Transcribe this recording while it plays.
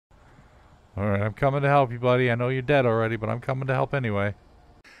Alright, I'm coming to help you, buddy. I know you're dead already, but I'm coming to help anyway.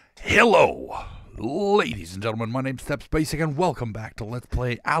 Hello, ladies and gentlemen. My name's StepsBasic, and welcome back to Let's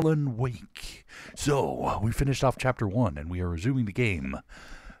Play Alan Wake. So, we finished off Chapter 1, and we are resuming the game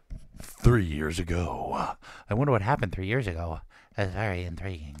 3 years ago. I wonder what happened 3 years ago. That's very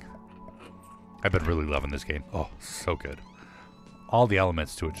intriguing. I've been really loving this game. Oh, so good. All the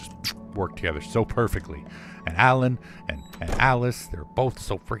elements to it just work together so perfectly. And Alan and Alice, they're both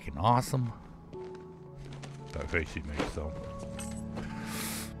so freaking awesome. That face he makes, though.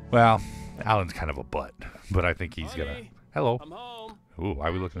 Well, Alan's kind of a butt, but I think he's gonna... Hello. I'm home. Ooh, why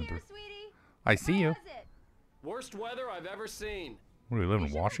are we looking through? Sweetie. I see you. Worst weather I've ever seen. What, do we live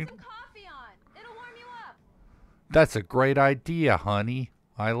in Washington? Put some coffee on. It'll warm you up. That's a great idea, honey.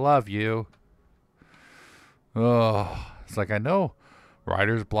 I love you. Oh, it's like I know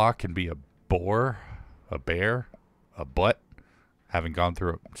writer's block can be a bore, a bear, a butt. Having gone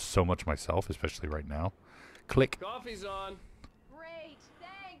through it so much myself, especially right now. Click. Coffee's on. Great.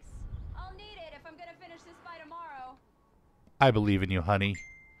 Thanks. I'll need it if I'm going to finish this by tomorrow. I believe in you, honey.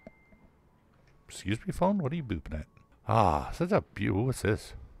 Excuse me, phone? What are you booping at? Ah, such a beautiful. What's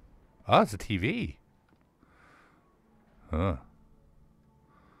this? Ah, it's a TV. Huh.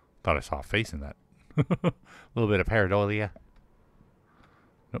 Thought I saw a face in that. A little bit of pareidolia.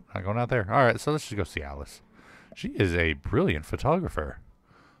 Nope, not going out there. Alright, so let's just go see Alice. She is a brilliant photographer.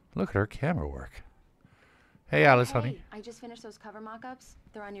 Look at her camera work. Hey, Alice, honey. I just finished those cover mock-ups.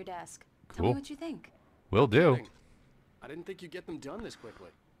 They're on your desk. Cool. Tell me what you think. Will do. Kidding. I didn't think you'd get them done this quickly.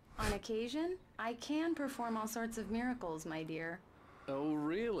 On occasion, I can perform all sorts of miracles, my dear. Oh,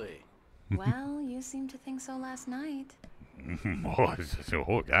 really? Well, you seemed to think so last night.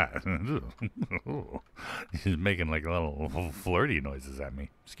 Oh, God. She's making like little flirty noises at me.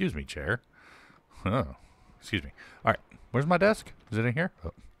 Excuse me, chair. Oh, excuse me. All right, where's my desk? Is it in here?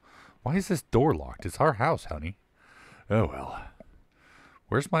 Oh. Why is this door locked? It's our house, honey. Oh, well.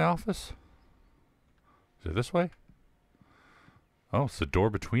 Where's my office? Is it this way? Oh, it's the door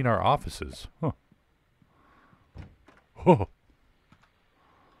between our offices. Huh. Oh.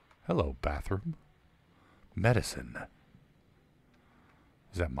 Hello, bathroom. Medicine.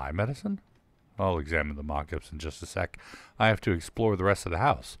 Is that my medicine? I'll examine the mock-ups in just a sec. I have to explore the rest of the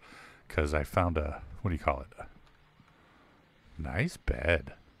house, because I found a, what do you call it? Nice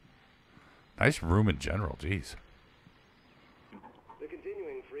bed. Nice room in general, jeez. The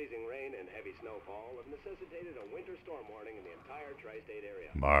continuing freezing rain and heavy snowfall have necessitated a winter storm warning in the entire tri-state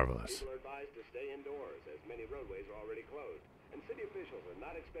area. Marvelous. People are advised to stay indoors, as many roadways are already closed, and city officials are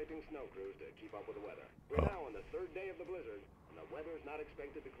not expecting snow crews to keep up with the weather. We're now on the third day of the blizzard, and the weather is not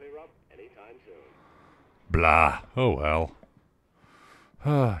expected to clear up anytime soon. Blah. Oh, well.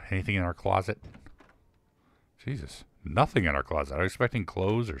 Anything in our closet? Jesus. Nothing in our closet. I was expecting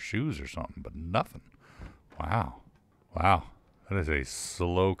clothes or shoes or something, but nothing. Wow. Wow. That is a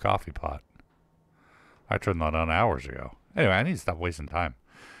slow coffee pot. I turned that on hours ago. Anyway, I need to stop wasting time.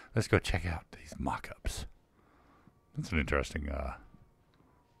 Let's go check out these mock-ups. That's an interesting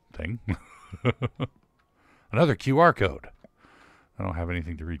thing. Another QR code. I don't have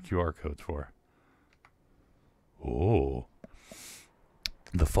anything to read QR codes for. Oh.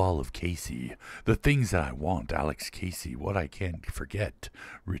 The Fall of Casey. The Things That I Want, Alex Casey. What I Can't Forget.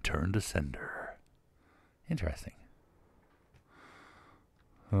 Return to Sender. Interesting.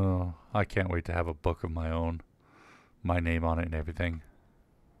 Oh, I can't wait to have a book of my own. My name on it and everything.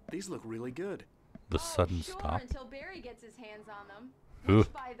 These look really good. The Sudden sure, Stop. Until Barry gets his hands on them. Ooh.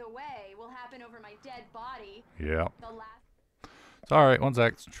 Which, by the way, will happen over my dead body. Yeah. The last... It's alright, one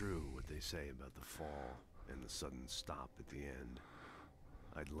sec. It's true what they say about the fall and the sudden stop at the end.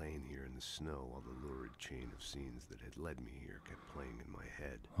 I'd lain here in the snow while the lurid chain of scenes that had led me here kept playing in my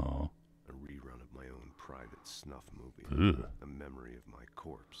head. Oh. A rerun of my own private snuff movie. Ugh. A memory of my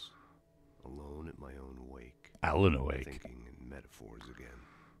corpse. Alone at my own wake. Alan awake. Thinking in metaphors again.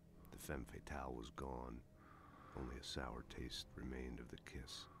 The femme fatale was gone. Only a sour taste remained of the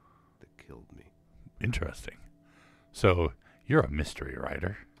kiss that killed me. Interesting. So, you're a mystery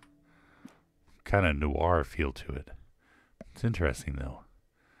writer. Kind of noir feel to it. It's interesting, though.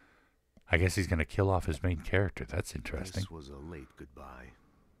 I guess he's going to kill off his main character. That's interesting. This was a late goodbye.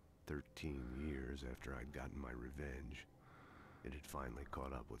 13 years after I'd gotten my revenge, it had finally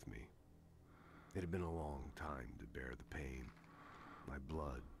caught up with me. It had been a long time to bear the pain. My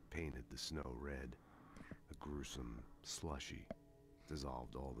blood painted the snow red. A gruesome slushy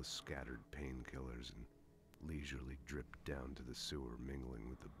dissolved all the scattered painkillers and leisurely dripped down to the sewer, mingling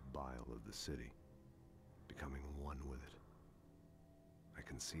with the bile of the city, becoming one with it. I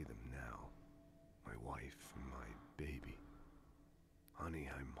can see them now, my wife and my baby. Honey,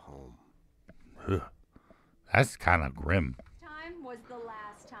 I'm home. Ugh. That's kind of grim. Time was the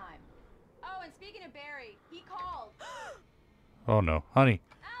last time. Oh, and speaking of Barry, he called. Oh no, honey.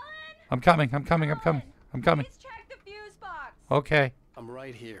 Alan! I'm coming. I'm coming. I'm coming. I'm coming. Please check the fuse box. Okay. I'm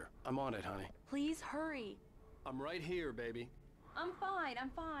right here. I'm on it, honey. Please hurry. I'm right here, baby. I'm fine. I'm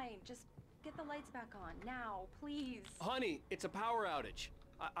fine. Just get the lights back on now, please. Honey, it's a power outage.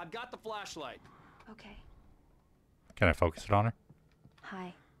 I've got the flashlight. Okay. Can I focus it on her?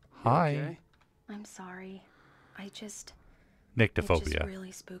 Hi. Hi. Okay? I'm sorry. It just Nyctophobia.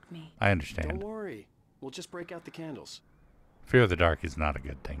 really spooked me. I Don't understand. worry. We'll just break out the candles. Fear of the dark is not a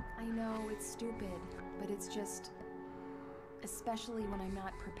good thing. I know it's stupid, but it's just, especially when I'm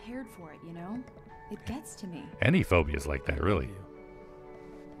not prepared for it, you know? It gets to me. Any phobias like that, really.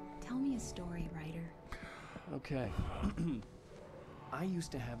 Tell me a story, writer. Okay. I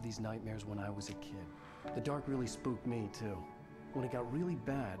used to have these nightmares when I was a kid. The dark really spooked me, too. When it got really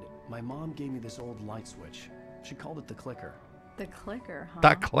bad, my mom gave me this old light switch. She called it the clicker. The clicker, huh?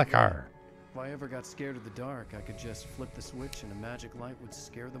 The clicker. If I ever got scared of the dark, I could just flip the switch and a magic light would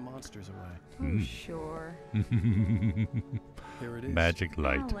scare the monsters away. Oh, sure. Here it is. Magic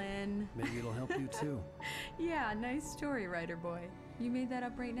light. Alan. Maybe it'll help you, too. Yeah, nice story, writer boy. You made that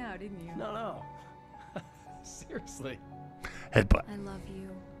up right now, didn't you? No. Seriously. Headbutt. I love you,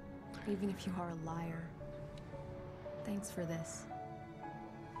 even if you are a liar. Thanks for this.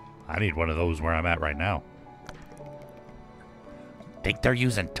 I need one of those where I'm at right now. Think they're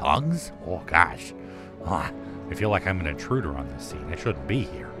using tongues? Oh, gosh. I feel like I'm an intruder on this scene. I shouldn't be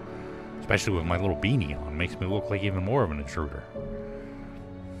here. Especially with my little beanie on. Makes me look like even more of an intruder.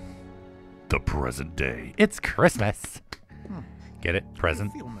 The present day. It's Christmas. Get it?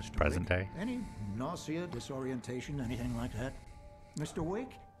 Present? How do you feel, Mr. Present Wake? day? Any nausea, disorientation, anything like that? Mr.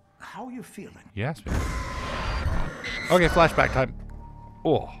 Wake, how are you feeling? Yes, man. Okay, flashback time.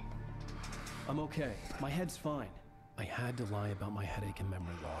 Oh. I'm okay. My head's fine. I had to lie about my headache and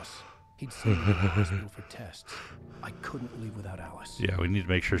memory loss. He'd sent me to the hospital for tests. I couldn't leave without Alice. Yeah, we need to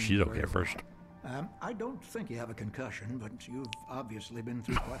make sure she's okay first. I don't think you have a concussion, but you've obviously been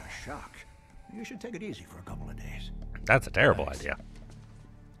through quite a shock. You should take it easy for a couple of days. That's a terrible idea.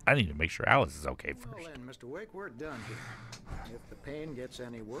 I need to make sure Alice is okay Well first. then, Mr. Wake, we're done here. If the pain gets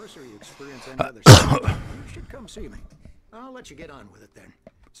any worse or you experience any other symptoms, you should come see me. I'll let you get on with it then.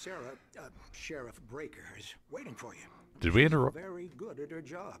 Sarah, Sheriff Breaker is waiting for you. Did we interrupt? Very good at her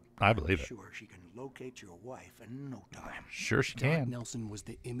job. I believe it. Sure, she can locate your wife in no time. Sure she Doc can. Nelson was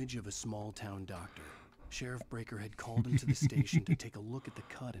the image of a small-town doctor. Sheriff Breaker had called him to the station to take a look at the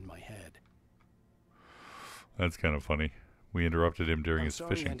cut in my head. That's kind of funny. We interrupted him during I'm his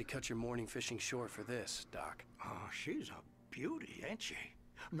sorry you fishing. had to cut your morning fishing short for this, Doc. Oh, she's a beauty, ain't she?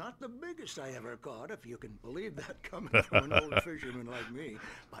 Not the biggest I ever caught, if you can believe that coming from an old fisherman like me.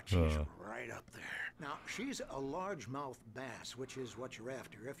 But she's right up there. Now, she's a largemouth bass, which is what you're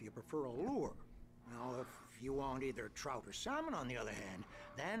after if you prefer a lure. Now, if you want either trout or salmon, on the other hand,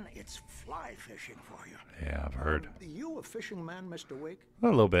 then it's fly fishing for you. Yeah, I've heard. You a fishing man, Mr. Wake? A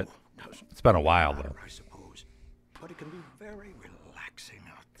little bit. Doesn't It's been a while, matter, though. I suppose. But it can be very relaxing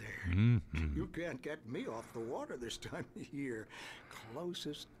out there. Mm-hmm. You can't get me off the water this time of year.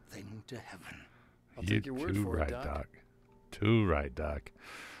 Closest thing to heaven. I'll take your word too for right, it, Doc. Too right, Doc.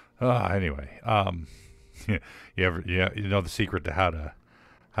 Anyway, you know the secret to how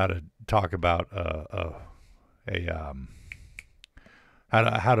to talk about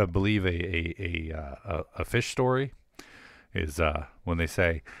how to believe a fish story is when they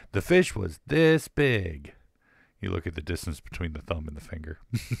say the fish was this big. You look at the distance between the thumb and the finger.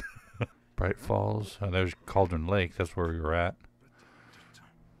 Bright Falls. There's Cauldron Lake. That's where we were at.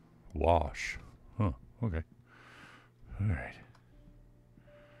 Wash. Huh. Okay. All right.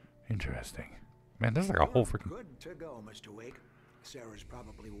 Interesting. Man, this is like a whole freaking... Good to go, Mr. Wake. Sarah's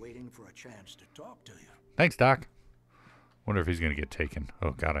probably waiting for a chance to talk to you. Thanks, Doc. Wonder if he's going to get taken.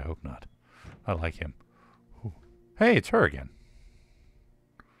 Oh, God, I hope not. I like him. Ooh. Hey, it's her again.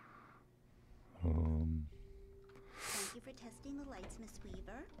 Thank you for testing the lights, Miss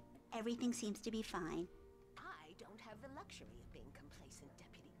Weaver. Everything seems to be fine. I don't have the luxury of being complacent,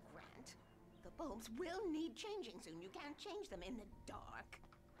 Deputy Grant. The bulbs will need changing soon. You can't change them in the dark.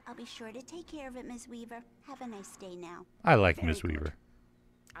 I'll be sure to take care of it, Miss Weaver. Have a nice day now. I like Very Miss good. Weaver.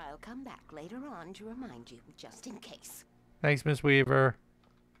 I'll come back later on to remind you, just in case. Thanks, Miss Weaver.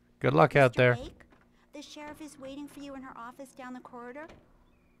 Good luck out Mr. there. Wake, the sheriff is waiting for you in her office down the corridor.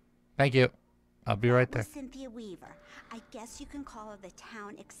 Thank you. I'll be right That was there. Cynthia Weaver. I guess you can call her the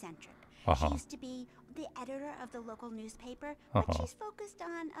town eccentric. Uh-huh. She used to be the editor of the local newspaper, but Uh-huh. she's focused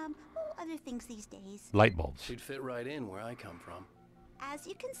on other things these days. Light bulbs. She'd fit right in where I come from. As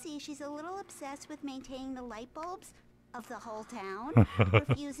you can see, she's a little obsessed with maintaining the light bulbs of the whole town,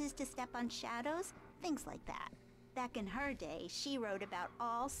 refuses to step on shadows, things like that. Back in her day, she wrote about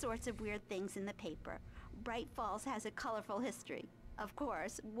all sorts of weird things in the paper. Bright Falls has a colorful history. Of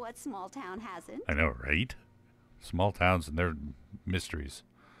course, what small town hasn't? I know, right? Small towns and their mysteries.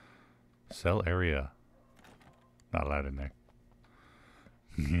 Cell area. Not allowed in there.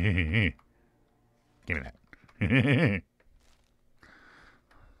 Give me that.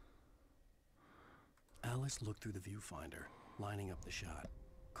 Alice looked through the viewfinder, lining up the shot.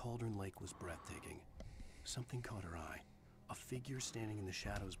 Cauldron Lake was breathtaking. Something caught her eye. A figure standing in the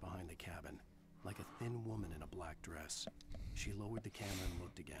shadows behind the cabin, like a thin woman in a black dress. She lowered the camera and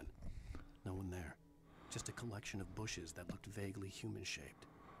looked again. No one there. Just a collection of bushes that looked vaguely human-shaped.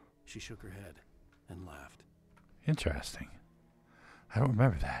 She shook her head and laughed. Interesting. I don't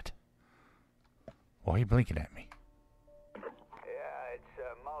remember that. Why are you blinking at me? Yeah, it's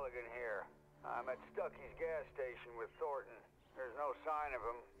Mulligan here. I'm at Stucky's gas station with Thornton. There's no sign of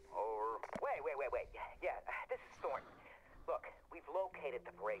him. Over. Wait. Yeah, this is Thornton. Look, we've located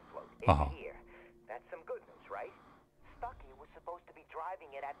the brake float. It's here. That's some good news, right? Stucky was supposed to be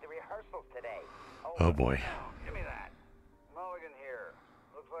driving it at the rehearsals today. Oh boy. Give me that. Mulligan here.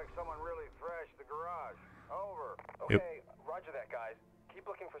 Looks like someone really thrashed the garage. Over. Okay, roger that, guys. Keep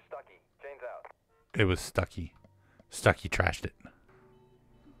looking for Stucky. Jane's out. It was Stucky. Stucky trashed it.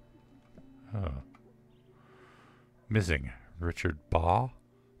 Oh. Missing Richard Baugh,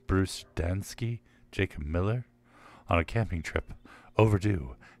 Bruce Dansky, Jacob Miller. On a camping trip.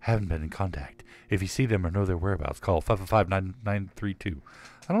 Overdue. Haven't been in contact. If you see them or know their whereabouts, call 555-9932.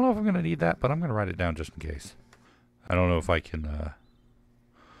 I don't know if I'm going to need that, but I'm going to write it down just in case. I don't know if I can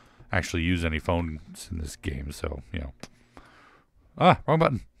actually use any phones in this game, so, you know. Ah, wrong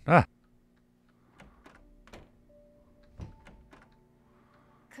button. Ah.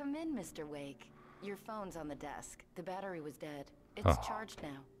 Come in, Mr. Wake. Your phone's on the desk. The battery was dead. It's charged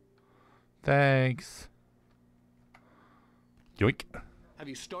now. Thanks. Yoink. Have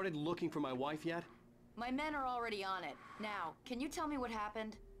you started looking for my wife yet? My men are already on it. Now, can you tell me what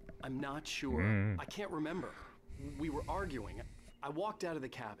happened? I'm not sure. I can't remember. We were arguing. I walked out of the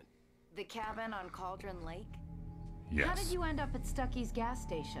cabin. The cabin on Cauldron Lake? Yes. How did you end up at Stucky's gas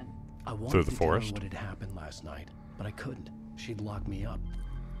station? I wanted Through the to tell her forest? what had happened last night, but I couldn't. She'd locked me up.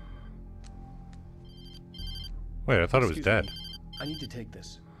 Wait, I thought it was Excuse dead. me. I need to take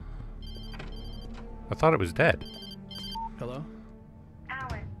this. I thought it was dead. Hello?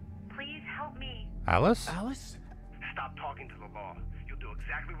 Alice, please help me. Alice? Alice? Stop talking to the law. You'll do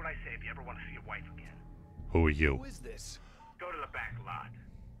exactly what I say if you ever want to see your wife again. Who are you? Who is this? Go to the back lot.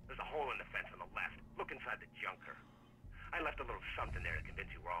 There's a hole in the fence on the left. Look inside the junker. I left a little something there to convince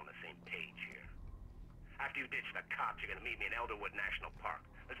you we're all on the same page here. After you ditch the cops, you're gonna meet me in Elderwood National Park.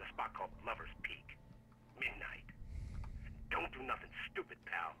 There's a spot called Lover's Peak. Midnight. Don't do nothing stupid,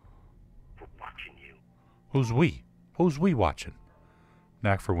 pal. We're watching you. Who's we? Who's we watching?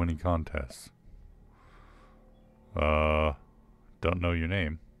 Knack for winning contests. Don't know your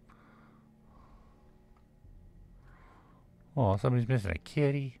name. Oh, somebody's missing a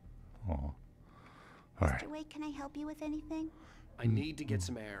kitty. Oh. Alright. Mr. Wake, can I help you with anything? I need to get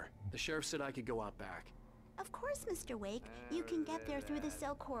some air. The sheriff said I could go out back. Of course, Mr. Wake. You can get there through the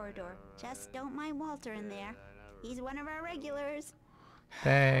cell corridor. Just don't mind Walter in there. He's one of our regulars.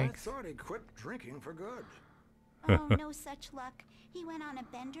 Thanks. I thought he quit drinking for good. Oh, no such luck. He went on a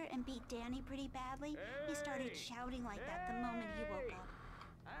bender and beat Danny pretty badly. He started shouting like that the moment he woke up.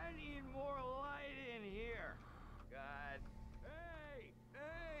 I need more light in here. God.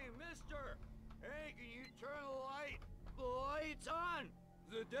 Hey, mister. Hey, can you turn the lights on?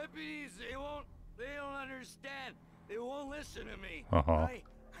 The deputies, they don't understand. They won't listen to me. I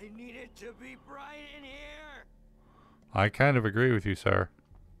need it to be bright in here. I kind of agree with you, sir.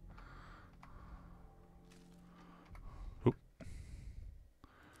 Oop.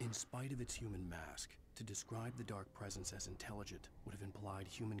 In spite of its human mask, to describe the dark presence as intelligent would have implied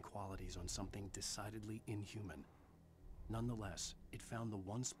human qualities on something decidedly inhuman. Nonetheless, it found the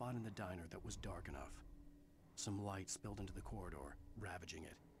one spot in the diner that was dark enough. Some light spilled into the corridor, ravaging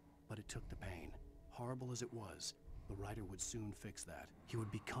it. But it took the pain. Horrible as it was, the writer would soon fix that. He would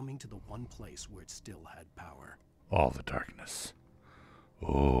be coming to the one place where it still had power. All the darkness.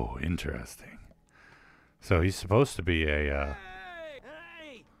 Oh, interesting. So he's supposed to be a,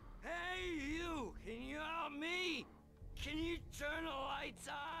 Hey, you! Can you help me? Can you turn the lights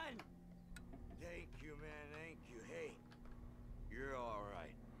on? Thank you, man, thank you. Hey, you're all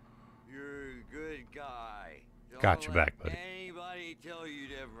right. You're a good guy. Got your Don't back, let buddy. Anybody tell you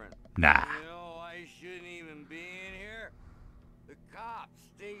different. Nah. You know, I shouldn't even be in here. The cops,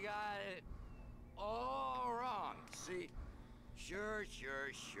 they got it all wrong. See, sure,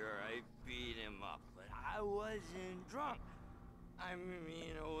 I beat him up, but I wasn't drunk. I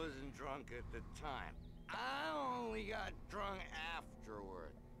mean, I wasn't drunk at the time. I only got drunk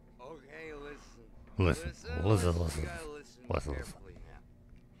afterward. Okay, listen. Listen. You gotta listen carefully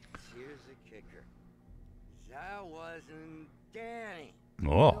now. Here's the kicker. That wasn't Danny.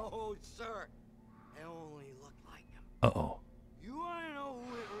 Oh. No, sir. It only looked like him. Uh-oh. You wanna know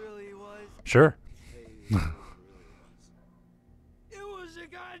who it really was? Sure. Hey, who it really was. It was a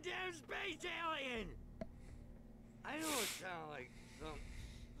goddamn space alien! I know it sounds like something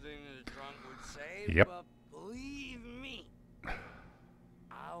a drunk would say, Yep. but believe me,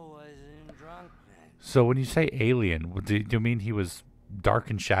 I wasn't drunk then. So when you say alien, do you mean he was dark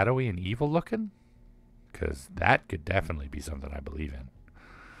and shadowy and evil looking? Because that could definitely be something I believe in.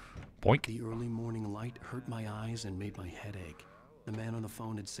 Boink. The early morning light hurt my eyes and made my head ache. The man on the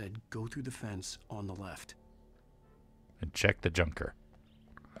phone had said, go through the fence on the left. And check the junker.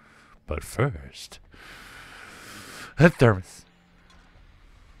 But first, a thermos.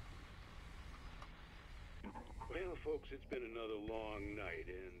 Well, folks, it's been another long night,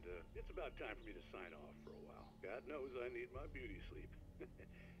 and it's about time for me to sign off for a while. God knows I need my beauty sleep.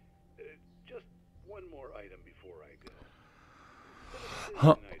 Just one more item before I go.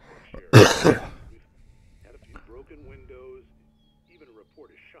 Huh. We've had a few broken windows, even a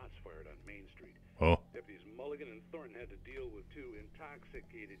report of shots fired on Main Street. Oh. Deputies Mulligan and Thornton had to deal with two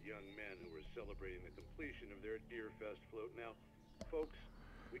intoxicated young men who were celebrating the completion of their Deer Fest float. Now, folks,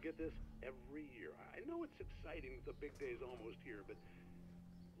 we get this every year. I know it's exciting that the big day's almost here, but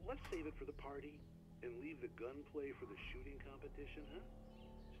let's save it for the party and leave the gunplay for the shooting competition, huh?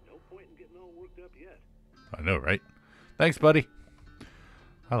 There's no point in getting all worked up yet. I know, right? Thanks, buddy.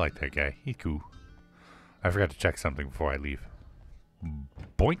 I like that guy. He's cool. I forgot to check something before I leave.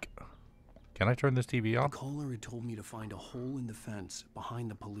 Boink. Can I turn this TV The on? caller had told me to find a hole in the fence behind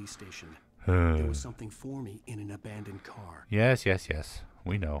the police station. There was something for me in an abandoned car. Yes.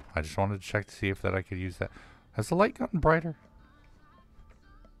 We know. I just wanted to check to see if that I could use that. Has the light gotten brighter?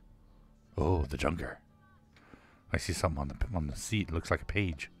 Oh, the junker. I see something on the seat. It looks like a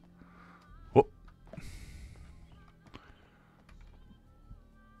page. Whoop.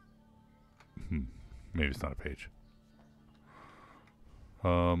 Maybe it's not a page.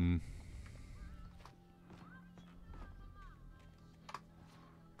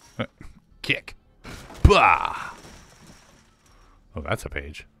 Kick. Bah! Oh, that's a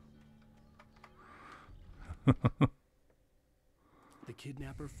page. The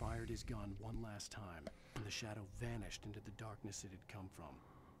kidnapper fired his gun one last time, and the shadow vanished into the darkness it had come from.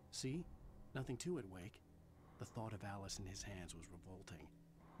 See? Nothing to it, Wake. The thought of Alice in his hands was revolting.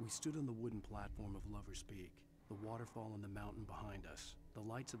 We stood on the wooden platform of Lover's Peak, the waterfall on the mountain behind us, the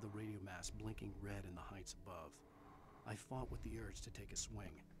lights of the radio mast blinking red in the heights above. I fought with the urge to take a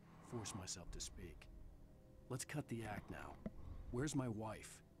swing, force myself to speak. Let's cut the act now. Where's my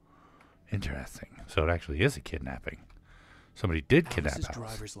wife? Interesting. So it actually is a kidnapping. Somebody did kidnap Alice's Alice.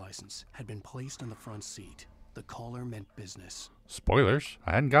 driver's license had been placed on the front seat. The caller meant business. Spoilers.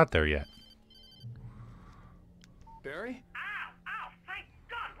 I hadn't got there yet. Barry? Ow! Thank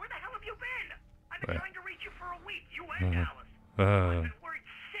God! Where the hell have you been? I've been trying to reach you for a week. You and Alice. I've been worried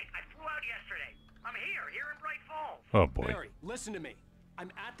sick. I flew out yesterday. I'm here in Bright Falls. Oh, boy. Barry, listen to me.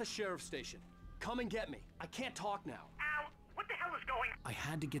 I'm at the sheriff's station. Come and get me. I can't talk now. Ow! What the hell is going on? I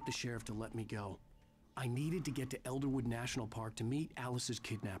had to get the sheriff to let me go. I needed to get to Elderwood National Park to meet Alice's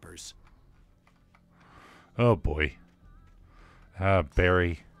kidnappers. Oh, boy.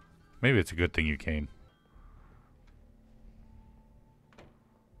 Barry. Maybe it's a good thing you came.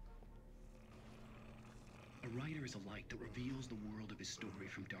 A writer is a light that reveals the world of his story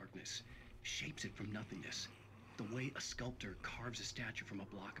from darkness, shapes it from nothingness. The way a sculptor carves a statue from a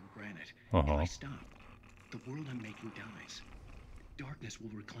block of granite. If I stop, the world I'm making dies. Darkness will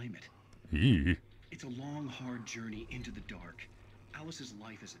reclaim it. Eee. It's a long, hard journey into the dark. Alice's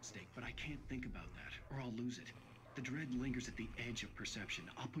life is at stake, but I can't think about that, or I'll lose it. The dread lingers at the edge of perception.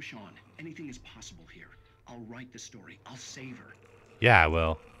 I'll push on. Anything is possible here. I'll write the story. I'll save her. Yeah,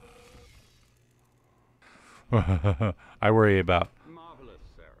 well. I worry about... Marvelous,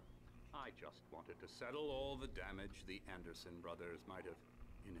 sir. I just wanted to settle all the damage the Anderson brothers might have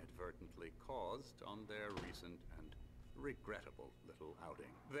inadvertently caused on their recent and regrettable little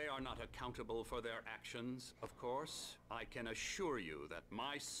outing. They are not accountable for their actions, of course. I can assure you that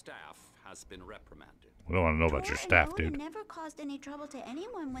my staff has been reprimanded. We don't want to know about your staff, Mona dude. never caused any trouble to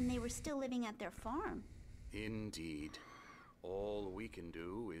anyone when they were still living at their farm. Indeed. All we can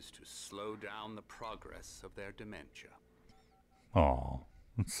do is to slow down the progress of their dementia. Aw,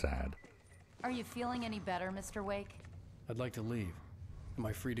 that's sad. Are you feeling any better, Mr. Wake? I'd like to leave. Am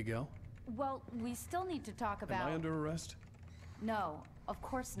I free to go? Well, we still need to talk about... Am I under arrest? No, of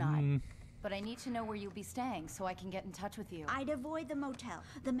course not. But I need to know where you'll be staying so I can get in touch with you. I'd avoid the motel.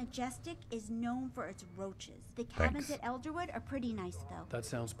 The Majestic is known for its roaches. The cabins at Elderwood are pretty nice, though. That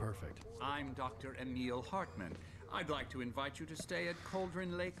sounds perfect. I'm Dr. Emil Hartmann. I'd like to invite you to stay at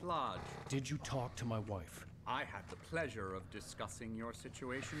Cauldron Lake Lodge. Did you talk to my wife? I had the pleasure of discussing your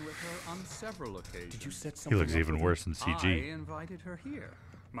situation with her on several occasions. Did you set something He looks even worse in CG. I invited her here.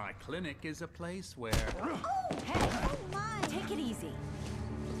 My clinic is a place where... Oh, hey! Oh, my! Take it easy.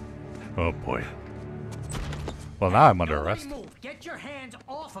 Oh, boy. Well, now I'm under arrest. Move. Get your hands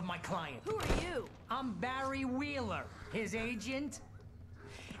off of my client. Who are you? I'm Barry Wheeler, his agent.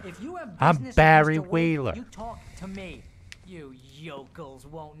 If you have I'm business Barry with Mr. Wheeler. Wake, you talk to me. You yokels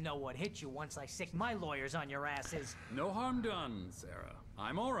won't know what hit you once I sick my lawyers on your asses. No harm done, Sarah.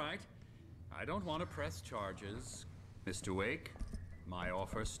 I'm all right. I don't want to press charges. Mr. Wake, my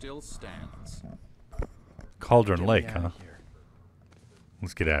offer still stands. Cauldron Lake, huh?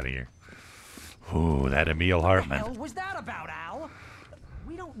 Let's get out of here. Ooh, that Emil Hartmann. What the hell was that about, Al?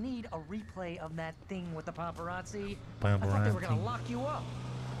 We don't need a replay of that thing with the paparazzi. I thought they were gonna lock you up.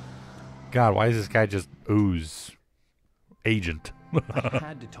 God, why is this guy just ooze agent? I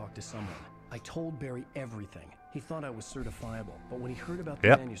had to talk to someone. I told Barry everything. He thought I was certifiable, but when he heard about the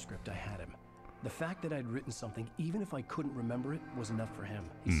manuscript, I had him. The fact that I'd written something, even if I couldn't remember it, was enough for him.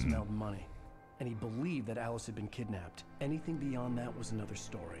 He smelled money. And he believed that Alice had been kidnapped. Anything beyond that was another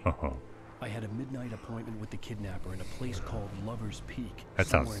story. I had a midnight appointment with the kidnapper in a place called Lover's Peak. That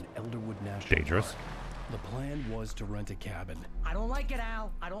somewhere sounds in Elderwood National dangerous. Park. The plan was to rent a cabin. I don't like it,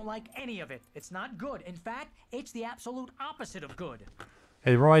 Al. I don't like any of it. It's not good. In fact, it's the absolute opposite of good.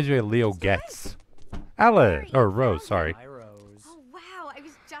 It reminds me of Leo Getz. Alice, or Rose, sorry. Hi, Rose. Oh, wow. I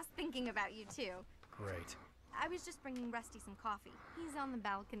was just thinking about you, too. Great. I was just bringing Rusty some coffee. He's on the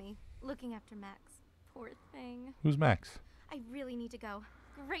balcony, looking after Max. Poor thing. Who's Max? I really need to go.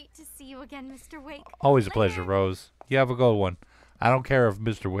 Great to see you again, Mr. Wake. Always a pleasure, Rose. You have a good one. I don't care if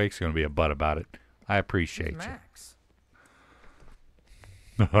Mr. Wake's going to be a butt about it. I appreciate Max.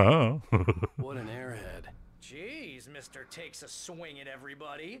 you. What an airhead. Jeez, Mr. Takes a swing at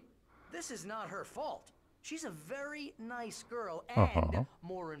everybody. This is not her fault. She's a very nice girl and,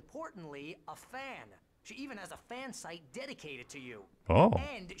 more importantly, a fan. She even has a fan site dedicated to you. Oh.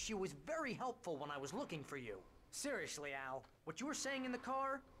 And she was very helpful when I was looking for you. Seriously, Al, what you were saying in the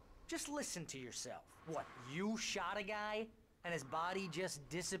car, just listen to yourself. What, you shot a guy and his body just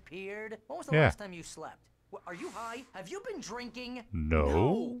disappeared? When was the last time you slept? What, are you high? Have you been drinking?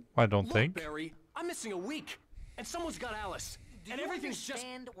 No, I don't think. Barry, I'm missing a week, and someone's got Alice. Do and you everything's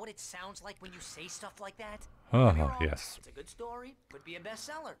understand what it sounds like when you say stuff like that? Yes. It's a good story, could be a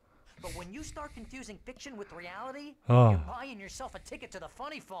bestseller. But when you start confusing fiction with reality, Oh. you're buying yourself a ticket to the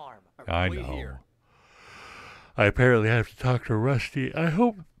funny farm. I know. I apparently have to talk to Rusty. I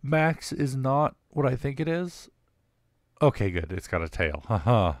hope Max is not what I think it is. Okay, good. It's got a tail.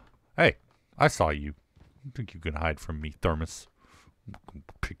 Haha. Hey, I saw you. I think you can hide from me, Thermos. I'll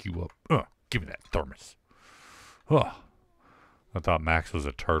pick you up. Give me that thermos. I thought Max was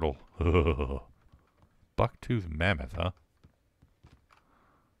a turtle. Bucktooth mammoth, huh?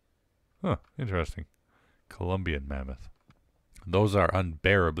 Huh, interesting. Colombian mammoth. Those are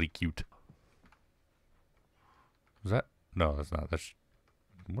unbearably cute. Is that? No, that's not. That's.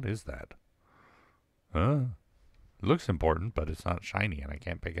 What is that? It looks important, but it's not shiny and I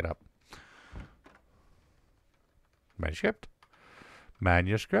can't pick it up. Manuscript?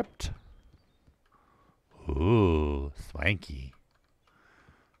 Manuscript? Ooh, swanky.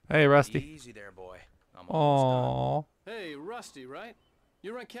 Hey, Rusty. Easy there, boy. I'm almost done. Hey, Rusty, right?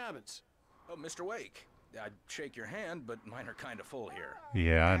 You rent cabins. Oh, Mr. Wake. I'd shake your hand, but mine are kind of full here.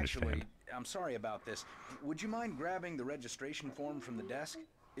 Yeah, I Actually, understand. I'm sorry about this. Would you mind grabbing the registration form from the desk?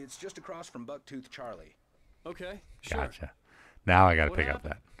 It's just across from Bucktooth Charlie. Okay, sure. Gotcha. Now I gotta What pick up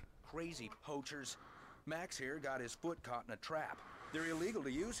happened? that. Crazy poachers. Max here got his foot caught in a trap. They're illegal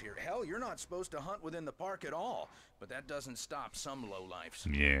to use here. Hell, you're not supposed to hunt within the park at all. But that doesn't stop some lowlifes.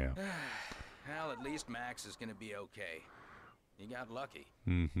 Yeah. Hell, at least Max is gonna be okay. He got lucky.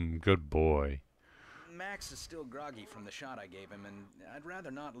 Good boy. Max is still groggy from the shot I gave him, and I'd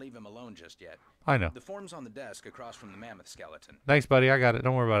rather not leave him alone just yet. I know. The form's on the desk across from the mammoth skeleton. Thanks, buddy. I got it.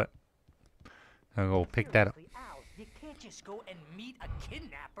 Don't worry about it. I'll go pick that up. Al, you can't just go and meet a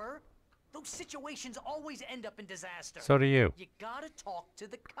kidnapper. Those situations always end up in disaster. So do you. You gotta talk to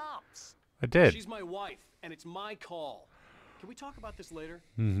the cops. I did. She's my wife, and it's my call. Can we talk about this later?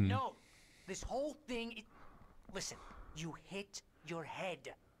 Mm-hmm. No, this whole thing. Listen, You hit your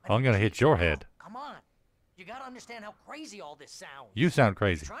head. I'm gonna hit your head. Come on. You gotta understand how crazy all this sounds. You sound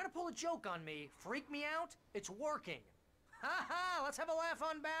crazy. You're trying to pull a joke on me, freak me out, it's working. Ha ha, let's have a laugh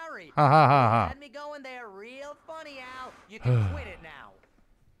on Barry. Ha ha ha ha. Had me going there real funny, Al. You can quit it now.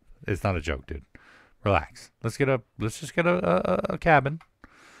 It's not a joke, dude. Relax. Let's just get a cabin.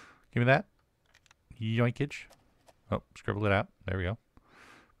 Give me that. Yoinkage. Oh, scribble it out. There we go.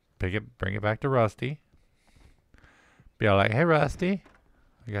 Bring it back to Rusty. Be all like, hey Rusty,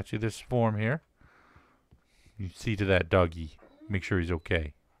 I got you this form here. You see to that doggy. Make sure he's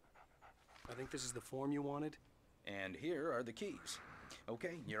okay. I think this is the form you wanted. And here are the keys.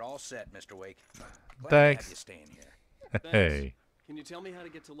 Okay, you're all set, Mr. Wake. Glad Thanks. to have you staying here. Hey. Can you tell me how to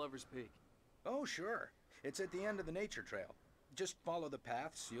get to Lover's Peak? Oh, sure. It's at the end of the nature trail. Just follow the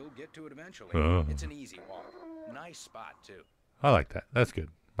paths, you'll get to it eventually. Oh. It's an easy walk. Nice spot, too. I like that. That's good.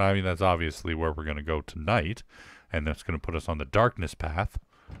 I mean, that's obviously where we're going to go tonight, and that's going to put us on the darkness path.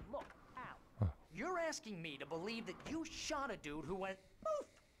 Look, Al, you're asking me to believe that you shot a dude who went poof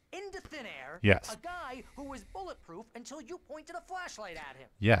into thin air. Yes. A guy who was bulletproof until you pointed a flashlight at him.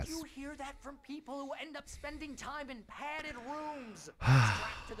 Yes. You hear that from people who end up spending time in padded rooms,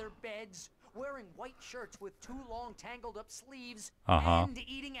 strapped to their beds, wearing white shirts with too long tangled up sleeves, and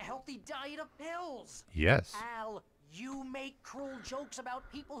eating a healthy diet of pills. Yes. Al, you make cruel jokes about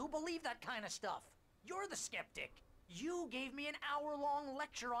people who believe that kind of stuff. You're the skeptic. You gave me an hour-long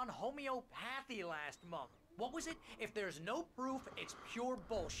lecture on homeopathy last month. What was it? If there's no proof, it's pure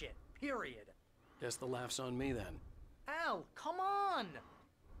bullshit. Period. Guess the laugh's on me then. Al, come on!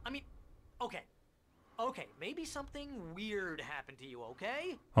 I mean, okay. Okay, maybe something weird happened to you,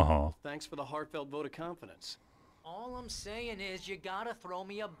 okay? Thanks for the heartfelt vote of confidence. All I'm saying is you gotta throw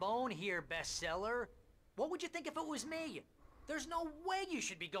me a bone here, bestseller. What would you think if it was me? There's no way you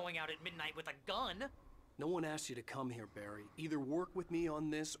should be going out at midnight with a gun. No one asked you to come here, Barry. Either work with me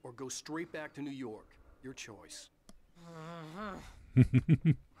on this or go straight back to New York. Your choice.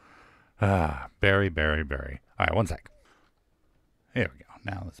 Barry. All right, one sec. Here we go.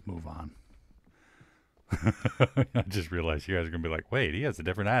 Now let's move on. I just realized you guys are going to be like, wait, he has a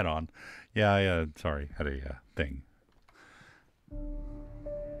different hat on. Yeah, sorry, had a thing.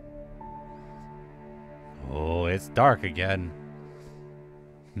 Oh, it's dark again.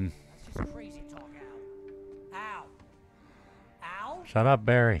 That's just crazy talk, Al. Al? Shut up,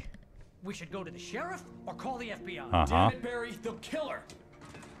 Barry. We should go to the sheriff or call the FBI. Damn it, Barry, they'll kill her.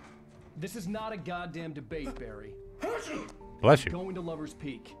 This is not a goddamn debate, Barry. Bless you. Going to Lover's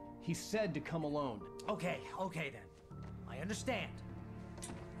Peak. He said to come alone. Okay then. I understand.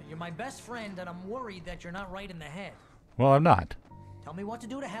 You're my best friend, and I'm worried that you're not right in the head. Well, I'm not. Tell me what to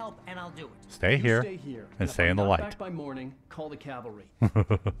do to help, and I'll do it. Stay here and stay in the light. Back by morning, call the cavalry.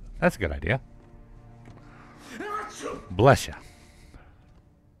 That's a good idea. Bless you.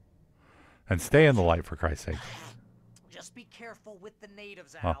 And stay in the light, for Christ's sake. Just be careful with the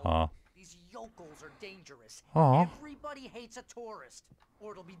natives, Al. These yokels are dangerous. Everybody hates a tourist,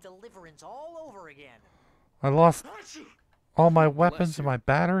 or it'll be deliverance all over again. I lost all my weapons and my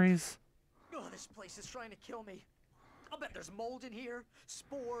batteries. Oh, this place is trying to kill me. I'll bet there's mold in here,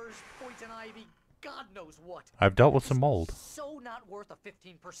 spores, poison ivy, God knows what. I've dealt with some mold. So not worth a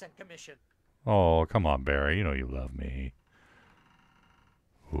 15% commission. Oh, come on, Barry. You know you love me.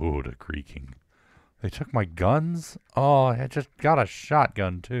 Ooh, the creaking. They took my guns? Oh, I just got a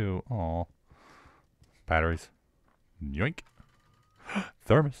shotgun, too. Oh. Batteries. Yoink.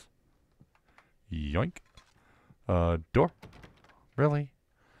 Thermos. Yoink. Door. Really?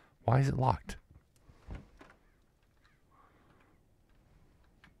 Why is it locked?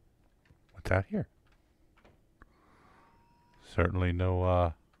 What's out here? Certainly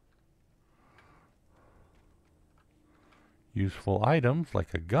no, useful items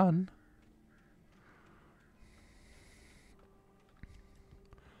like a gun.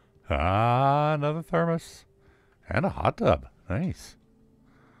 Another thermos. And a hot tub. Nice.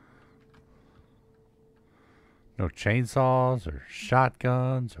 No chainsaws or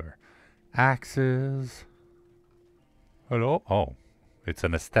shotguns or axes. Hello? Oh, it's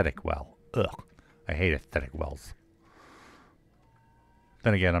an aesthetic well. Ugh. I hate aesthetic wells.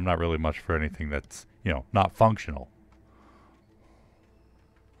 Then again, I'm not really much for anything that's, not functional.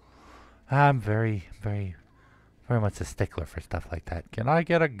 I'm very much a stickler for stuff like that. Can I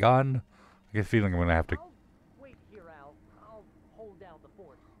get a gun? I get a feeling I'm going to have to... Wait here, Al. I'll hold down the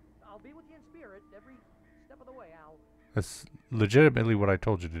fort. I'll be with you in spirit every step of the way, Al. That's legitimately what I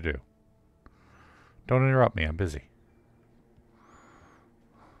told you to do. Don't interrupt me. I'm busy.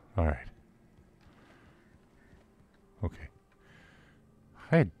 All right. Okay.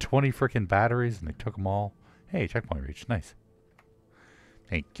 I had 20 frickin' batteries and they took them all. Hey, checkpoint reached. Nice.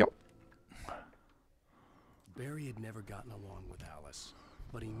 Thank you. Barry had never gotten along with Alice,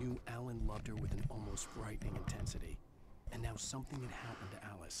 but he knew Alan loved her with an almost frightening intensity. And now something had happened to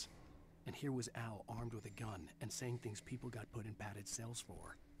Alice. And here was Al armed with a gun and saying things people got put in padded cells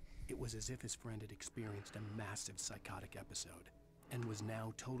for. It was as if his friend had experienced a massive psychotic episode and was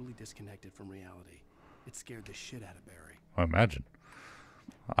now totally disconnected from reality. It scared the shit out of Barry. I imagine.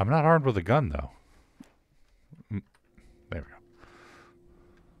 I'm not armed with a gun, though. There we go.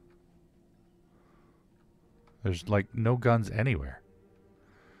 There's, like, no guns anywhere.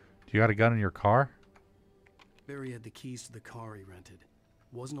 Do you got a gun in your car? Barry had the keys to the car he rented.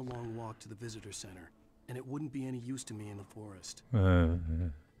 Wasn't a long walk to the visitor center, and it wouldn't be any use to me in the forest.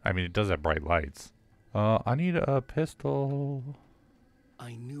 I mean, it does have bright lights. I need a pistol.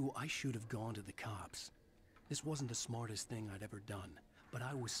 I knew I should have gone to the cops. This wasn't the smartest thing I'd ever done, but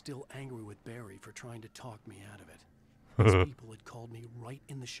I was still angry with Barry for trying to talk me out of it. These people had called me right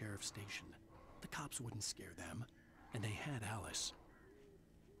in the sheriff's station. The cops wouldn't scare them, and they had Alice.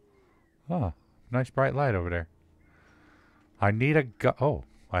 Oh, nice bright light over there. I need a gun. Oh,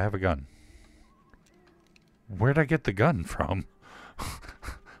 I have a gun. Where'd I get the gun from?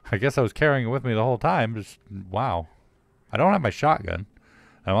 I guess I was carrying it with me the whole time. Just, wow. I don't have my shotgun.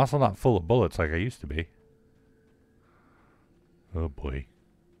 I'm also not full of bullets like I used to be. Oh boy.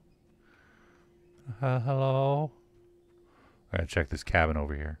 Hello? I gotta check this cabin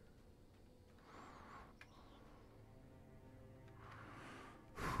over here.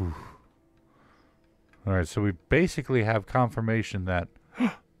 Whew. Alright, so we basically have confirmation that...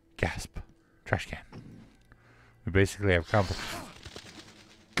 Gasp. Trash can. We basically have confirmation...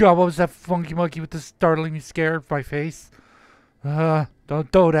 God, what was that funky monkey with the startling me scared my face?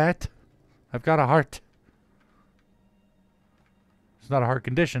 Don't do that. I've got a heart. It's not a heart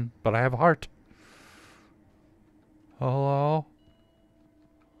condition, but I have a heart. Hello?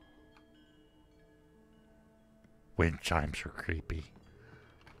 Wind chimes are creepy.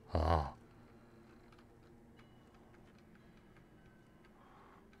 Oh.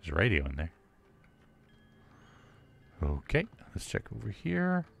 There's a radio in there. Okay, let's check over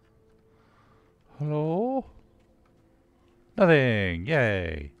here. Hello? Nothing!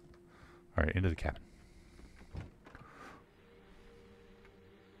 Yay! Alright, into the cabin.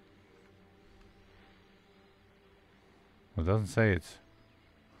 Well, it doesn't say it's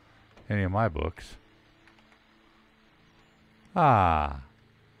any of my books. Ah!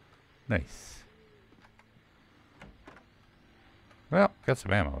 Nice. Well, got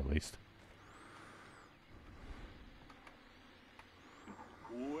some ammo at least.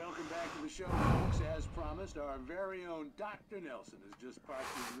 Welcome back to the show, folks. As promised, our very own Dr. Nelson has just parked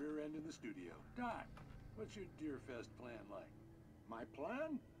his rear end in the studio. Doc, what's your Deerfest plan like? My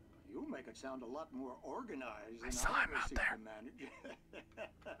plan? You make it sound a lot more organized than saw I him ever out seem there. to manage.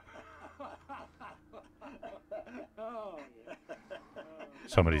 Oh, yeah.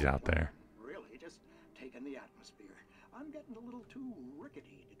 Somebody's out there. Really, just taking the atmosphere. I'm getting a little too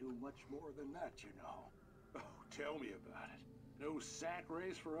rickety to do much more than that, you know. Oh, tell me about it. No sack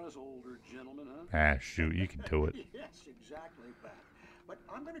race for us older gentlemen, huh? Ah, shoot, you can do it. Yes, exactly, Pat. But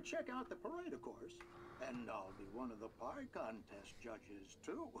I'm going to check out the parade, of course. And I'll be one of the pie contest judges,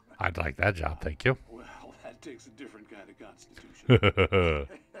 too. I'd like that job, thank you. Well, that takes a different kind of constitution.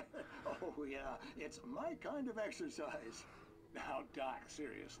 Oh, yeah, it's my kind of exercise. Now, Doc,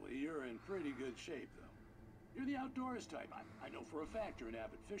 seriously, you're in pretty good shape, though. You're the outdoors type. I know for a fact you're an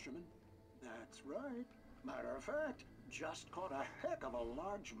avid fisherman. That's right. Matter of fact, just caught a heck of a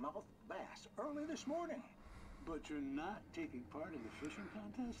largemouth bass early this morning. But you're not taking part in the fishing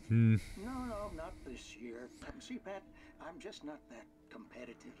contest? No, not this year. See, Pat, I'm just not that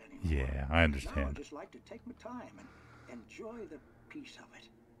competitive anymore. Yeah, I understand. Now I just like to take my time and enjoy the piece of it.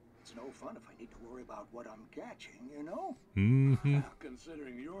 It's no fun if I need to worry about what I'm catching, you know? Mm-hmm.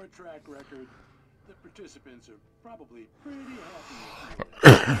 Considering your track record, the participants are probably pretty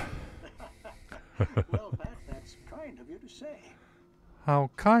happy with you. Well, Pat, that's kind of you to say. How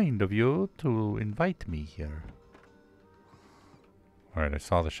kind of you to invite me here. Alright, I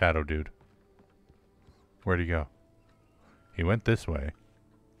saw the shadow dude. Where'd he go? He went this way.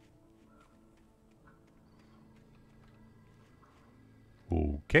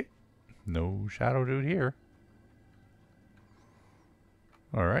 Okay. No shadow dude here.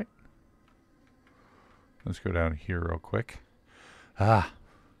 Alright. Let's go down here real quick. Ah.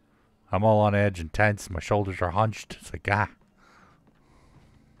 I'm all on edge and tense. My shoulders are hunched. It's like, ah.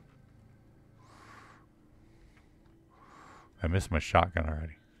 I missed my shotgun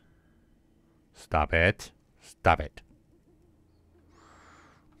already. Stop it. Stop it.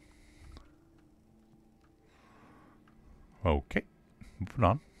 Okay. Moving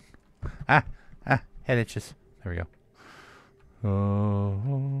on. Ah! Head itches. There we go.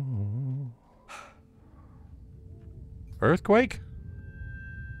 Earthquake?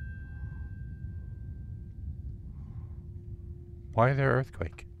 Why is there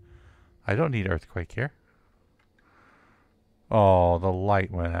earthquake? I don't need earthquake here. Oh, the light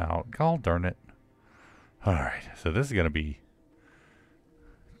went out. God darn it. Alright, so this is going to be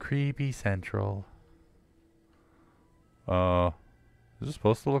creepy central. Is this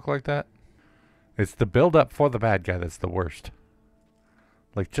supposed to look like that? It's the build-up for the bad guy that's the worst.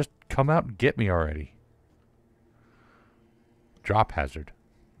 Like, just come out and get me already. Drop hazard.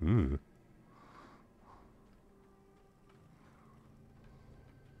 Ooh.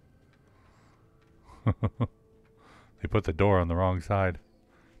 They put the door on the wrong side.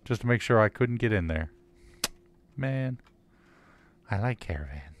 Just to make sure I couldn't get in there. Man. I like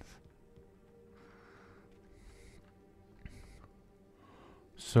caravans.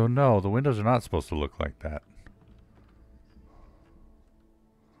 So no, the windows are not supposed to look like that.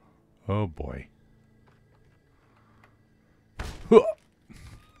 Oh boy. Huh.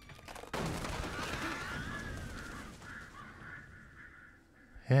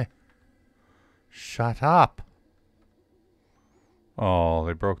 Eh. Shut up. Oh,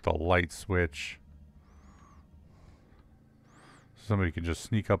 they broke the light switch. Somebody can just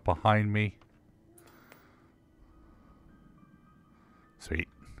sneak up behind me. Sweet.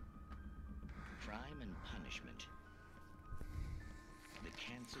 Crime and punishment. The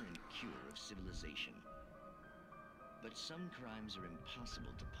cancer and cure of civilization. But some crimes are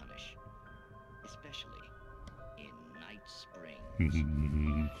impossible to punish. Especially in Night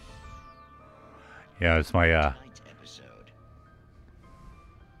Springs. Yeah, it's my episode.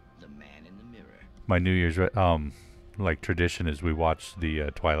 The Man in the Mirror. My New Year's like tradition is we watch the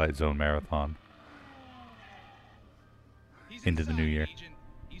Twilight Zone marathon into the new year.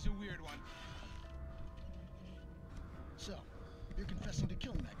 He's a weird one. So, you're confessing to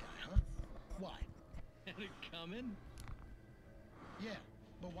killing that guy, huh? Why? Had it coming? Yeah,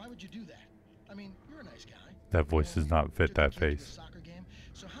 but why would you do that? I mean, you're a nice guy. That voice does not fit that face. Soccer game.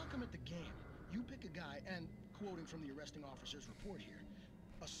 So how come at the game you pick a guy and, quoting from the arresting officer's report here,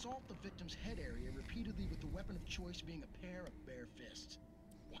 assault the victim's head area repeatedly with the weapon of choice being a pair of bare fists?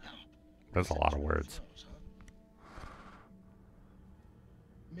 Wow. That's a lot of words.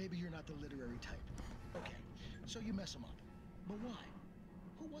 Maybe you're not the literary type. Okay, so you mess him up. But why?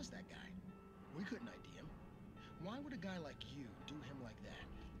 Who was that guy? We couldn't ID him. Why would a guy like you do him like that?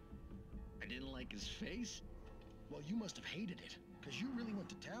 I didn't like his face? Well, you must have hated it, because you really went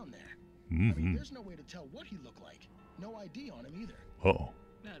to town there. Mm-hmm. I mean, there's no way to tell what he looked like. No ID on him either. Uh-oh.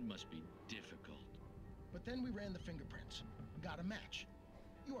 That must be difficult. But then we ran the fingerprints. Got a match.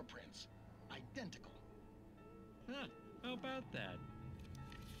 Your prints. Identical. Huh, how about that?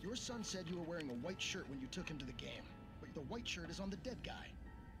 Your son said you were wearing a white shirt when you took him to the game. But the white shirt is on the dead guy.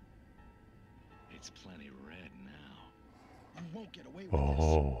 It's plenty red now. You won't get away with this.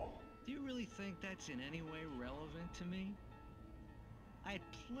 Do you really think that's in any way relevant to me? I had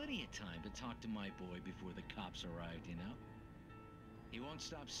plenty of time to talk to my boy before the cops arrived, you know? He won't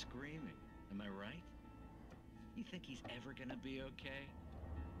stop screaming, am I right? You think he's ever gonna be okay?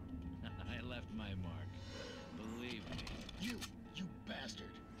 I left my mark. Believe me. You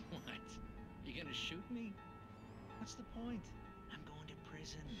bastard. What? You gonna shoot me? What's the point? I'm going to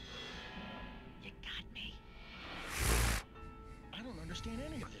prison. You got me. I don't understand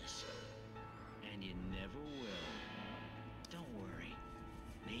any of this. And you never will. Don't worry.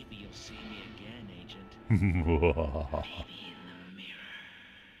 Maybe you'll see me again, Agent. Maybe in the mirror.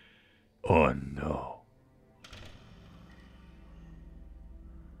 Oh no.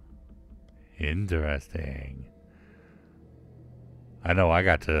 Interesting. I know I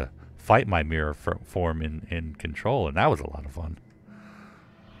got to fight my mirror form in Control, and that was a lot of fun.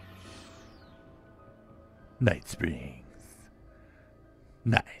 Night Springs.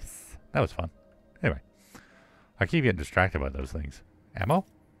 Nice. That was fun. Anyway. I keep getting distracted by those things. Ammo?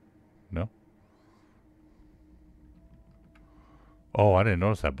 No? Oh, I didn't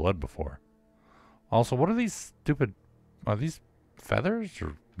notice that blood before. Also, what are these stupid... Are these feathers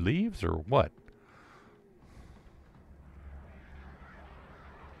or leaves or what?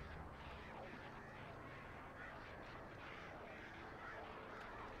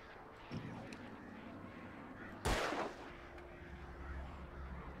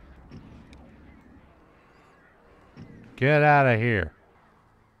 Get out of here.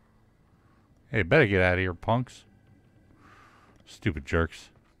 Hey, better get out of here, punks. Stupid jerks.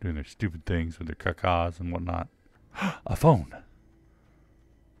 Doing their stupid things with their cacas and whatnot. A phone.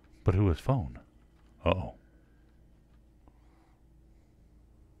 But who is phone? Uh-oh.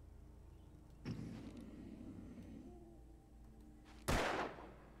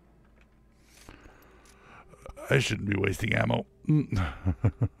 I shouldn't be wasting ammo.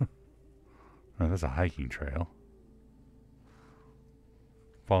 Oh, that's a hiking trail.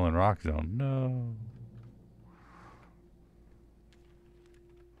 Fallen rock zone. No.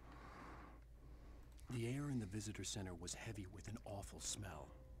 The air in the visitor center was heavy with an awful smell,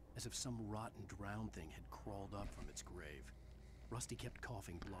 as if some rotten drowned thing had crawled up from its grave. Rusty kept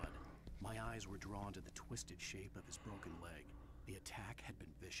coughing blood. My eyes were drawn to the twisted shape of his broken leg. The attack had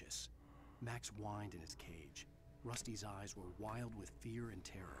been vicious. Max whined in his cage. Rusty's eyes were wild with fear and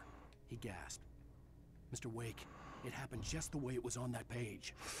terror. He gasped. Mr. Wake, it happened just the way it was on that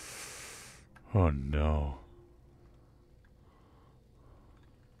page. Oh no.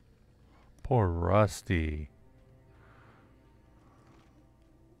 Poor Rusty.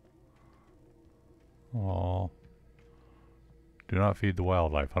 Aww. Do not feed the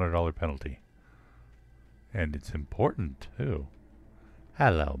wildlife. $100 penalty. And it's important, too.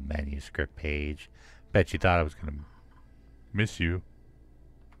 Hello, manuscript page. Bet you thought I was going to miss you.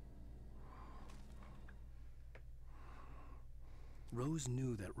 Rose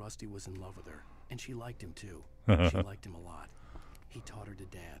knew that Rusty was in love with her, and she liked him too. She liked him a lot. He taught her to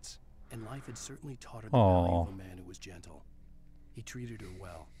dance, and life had certainly taught her the value of a man who was gentle. He treated her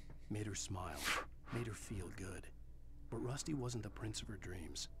well, made her smile, made her feel good. But Rusty wasn't the prince of her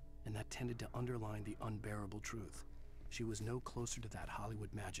dreams, and that tended to underline the unbearable truth. She was no closer to that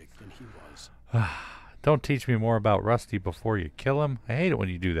Hollywood magic than he was. Don't teach me more about Rusty before you kill him. I hate it when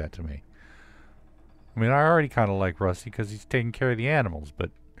you do that to me. I mean, I already kind of like Rusty because he's taking care of the animals,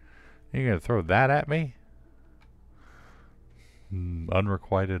 but you're going to throw that at me?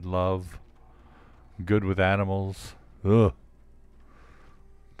 Unrequited love. Good with animals. Ugh.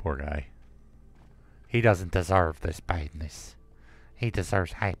 Poor guy. He doesn't deserve this badness. He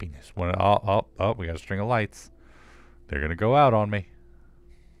deserves happiness. When we got a string of lights. They're going to go out on me.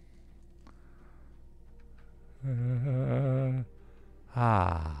 Never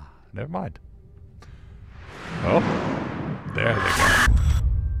mind. Oh, there they go.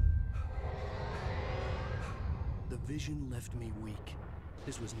 The vision left me weak.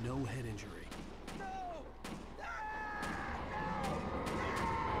 This was no head injury.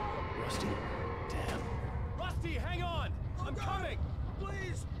 Rusty? Damn. Rusty, hang on! I'm coming!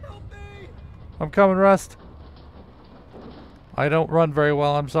 Please, help me! I'm coming, Rust. I don't run very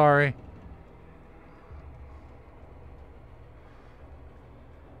well, I'm sorry.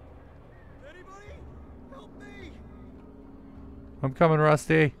 Anybody? Help me! I'm coming,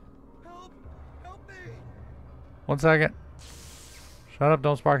 Rusty. Help me! 1 second. Shut up,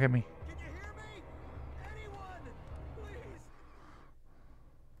 don't spark at me. Can you hear me? Anyone, please!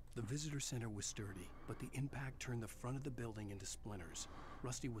 The visitor center was sturdy, but the impact turned the front of the building into splinters.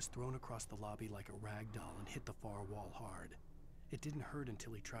 Rusty was thrown across the lobby like a rag doll and hit the far wall hard. It didn't hurt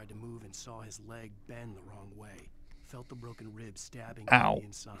until he tried to move and saw his leg bend the wrong way. Felt the broken rib stabbing on the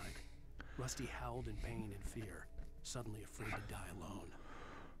inside. Rusty howled in pain and fear, suddenly afraid to die alone.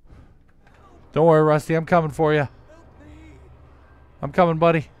 Don't worry, Rusty, I'm coming for you. I'm coming,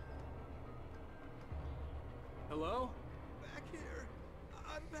 buddy. Hello? Back here.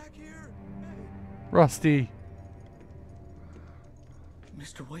 I'm back here. Rusty.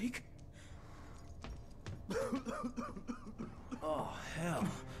 Mr. Wake? Oh, hell.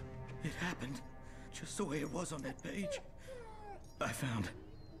 It happened just the way it was on that page. I found.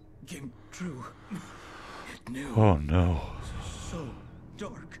 Came true. It knew. Oh, no. So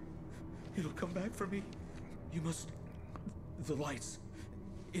dark. It'll come back for me. You must... The lights.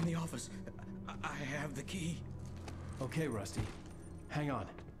 In the office. I have the key. Okay, Rusty. Hang on.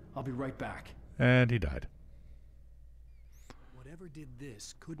 I'll be right back. And he died. Whatever did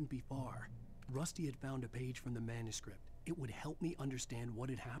this couldn't be far. Rusty had found a page from the manuscript. It would help me understand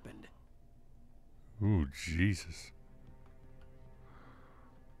what had happened. Ooh, Jesus.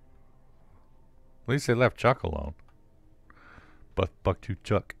 At least they left Chuck alone. Buck to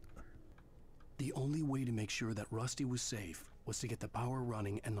Chuck. The only way to make sure that Rusty was safe was to get the power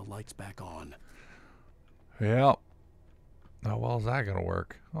running and the lights back on. Yeah. How well is that going to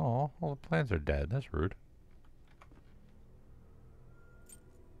work? Oh, all the plants are dead. That's rude.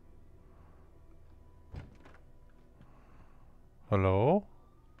 Hello?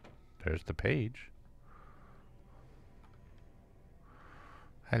 There's the page.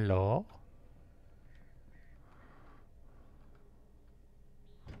 Hello?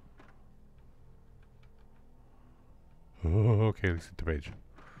 Oh, okay, let's hit the page.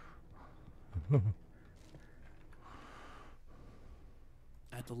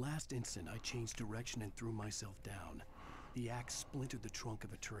 At the last instant, I changed direction and threw myself down. The axe splintered the trunk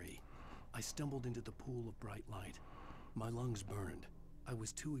of a tree. I stumbled into the pool of bright light. My lungs burned. I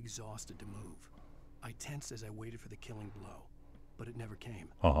was too exhausted to move. I tensed as I waited for the killing blow, but it never came.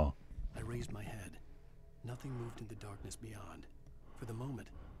 Uh-huh. I raised my head. Nothing moved in the darkness beyond. For the moment,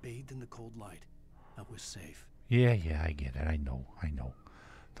 bathed in the cold light, I was safe. Yeah, I get it. I know.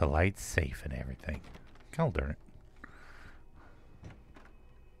 The light's safe and everything. God darn it.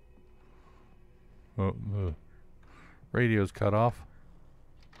 Oh, the radio's cut off.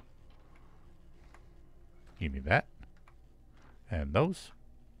 Give me that. And those.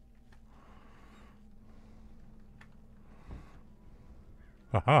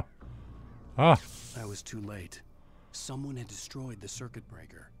 Aha. Ah. I was too late. Someone had destroyed the circuit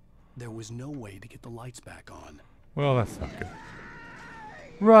breaker. There was no way to get the lights back on. Well, that's not good.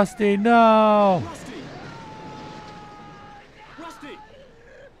 Rusty, no! Rusty! Rusty!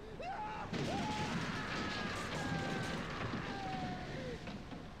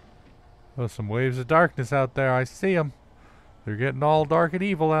 There's some waves of darkness out there. I see them. They're getting all dark and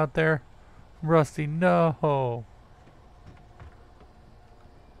evil out there. Rusty, no!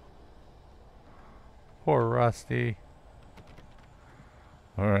 Poor Rusty.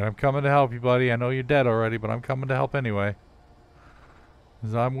 Alright, I'm coming to help you, buddy. I know you're dead already, but I'm coming to help anyway.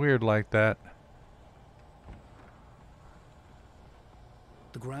 'Cause I'm weird like that.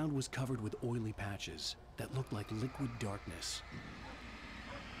 The ground was covered with oily patches that looked like liquid darkness.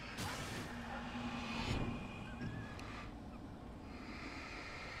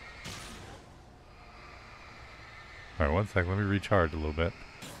 Alright, one sec. Let me recharge a little bit.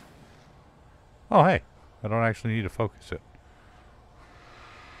 Oh, hey. I don't actually need to focus it.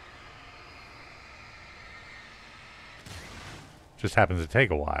 Just happens to take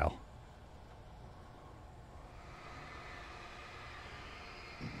a while.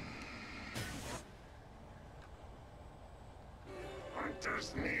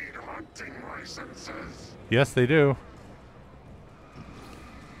 Hunters need hunting licenses. Yes, they do.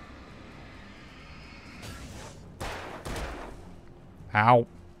 Ow.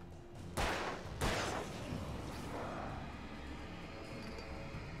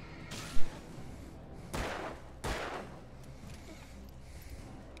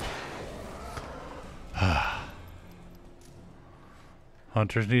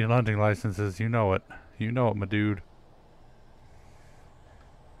 Hunters need hunting licenses. You know it. You know it, my dude.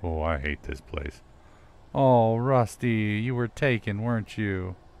 Oh, I hate this place. Oh, Rusty, you were taken, weren't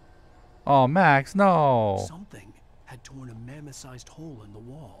you? Oh, Max, no! Something had torn a mammoth-sized hole in the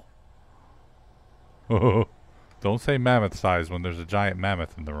wall. Don't say mammoth size when there's a giant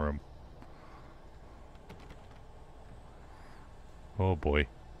mammoth in the room. Oh, boy.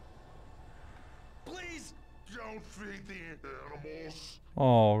 Please don't feed the animals.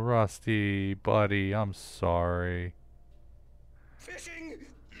 Oh, Rusty, buddy, I'm sorry. Fishing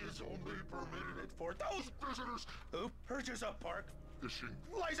is only permitted for those visitors who purchase a park fishing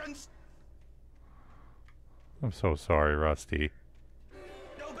license. I'm so sorry, Rusty.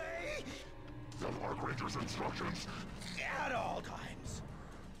 Obey the park ranger's instructions at all times.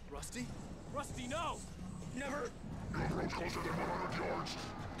 Rusty? Rusty, no! Never! You approach closer than 100 yards.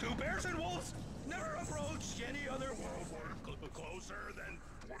 2 bears and wolves never approach any other wildlife closer than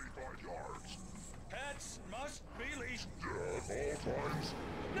 25 yards. Pets must be leashed at all times.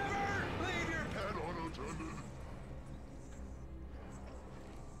 Never leave your pet unattended.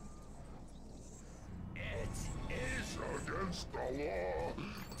 It is against the law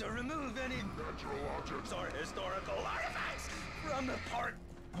to remove any natural objects or historical artifacts from the park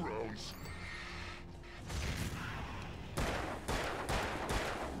grounds.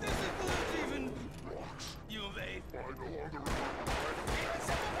 This includes even rocks you may find along the river, even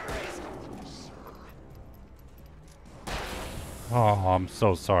cemeteries. Oh, I'm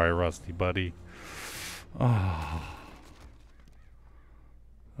so sorry, Rusty, buddy. Oh.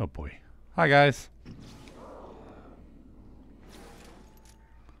 Oh, boy. Hi, guys.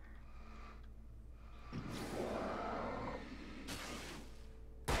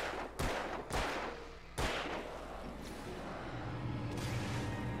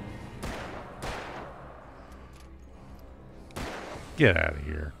 Get out of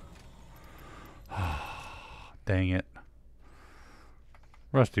here. Dang it.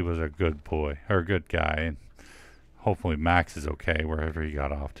 Rusty was a good boy, or a good guy, and hopefully Max is okay wherever he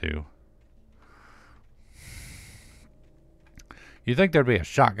got off to. You think there'd be a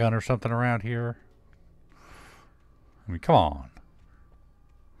shotgun or something around here? I mean, come on.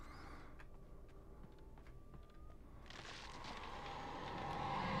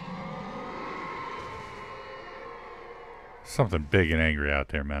 Something big and angry out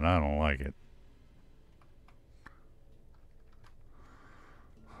there, man. I don't like it.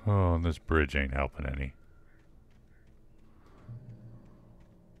 Oh, and this bridge ain't helping any.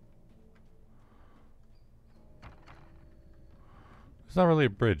 It's not really a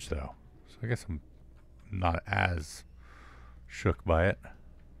bridge, though. So I guess I'm not as shook by it.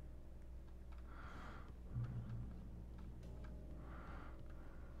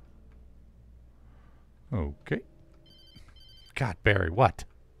 Okay. God, Barry, what?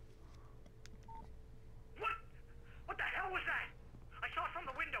 What the hell was that? I saw it from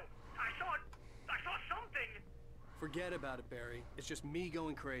the window. I saw something. Forget about it, Barry. It's just me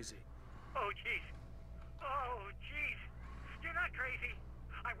going crazy. Oh, jeez. Oh, jeez. You're not crazy.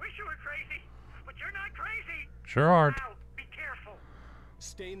 I wish you were crazy, but you're not crazy. Sure aren't. Now, be careful.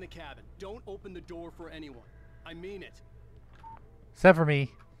 Stay in the cabin. Don't open the door for anyone. I mean it. Except for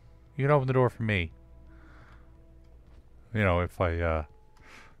me. You can open the door for me. You know, if I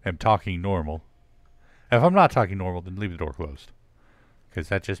am talking normal. If I'm not talking normal, then leave the door closed. Because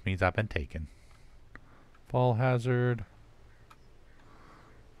that just means I've been taken. Fall hazard.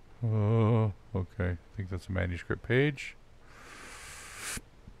 Oh, okay. I think that's a manuscript page.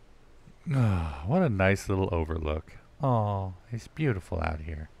 Oh, what a nice little overlook. Oh, it's beautiful out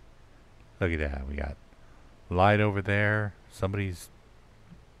here. Look at that. We got light over there. I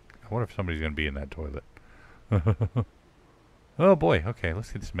wonder if somebody's going to be in that toilet. Oh boy. Okay,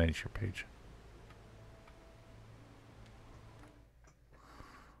 let's see this manuscript page.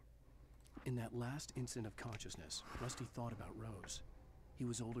 In that last instant of consciousness, Rusty thought about Rose. He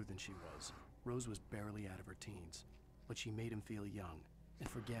was older than she was. Rose was barely out of her teens, but she made him feel young and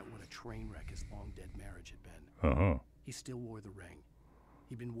forget what a train wreck his long-dead marriage had been. Uh-huh. He still wore the ring.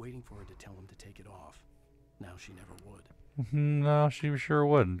 He'd been waiting for her to tell him to take it off. Now she never would. No, she sure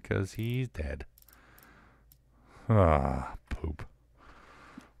wouldn't, because he's dead. Ah, poop.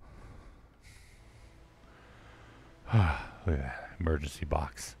 Look at that emergency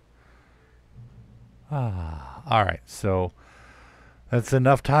box. Alright, so that's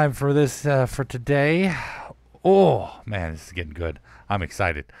enough time for this for today. Oh, man, this is getting good. I'm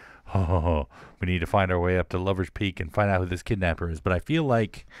excited. Oh, we need to find our way up to Lover's Peak and find out who this kidnapper is. But I feel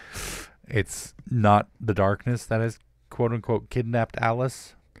like it's not the darkness that has, quote-unquote, kidnapped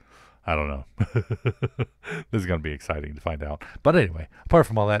Alice. I don't know. This is going to be exciting to find out. But anyway, apart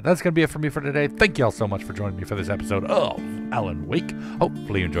from all that, that's going to be it for me for today. Thank you all so much for joining me for this episode of Alan Wake.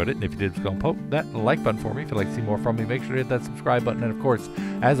 Hopefully you enjoyed it. And if you did, go and poke that like button for me. If you'd like to see more from me, make sure to hit that subscribe button. And of course,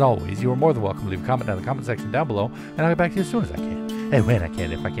 as always, you are more than welcome to leave a comment down in the comment section down below. And I'll get back to you as soon as I can. And when I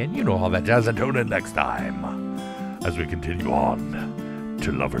can, if I can. You know all that jazz. And tune in next time as we continue on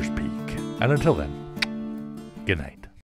to Lover's Peak. And until then, good night.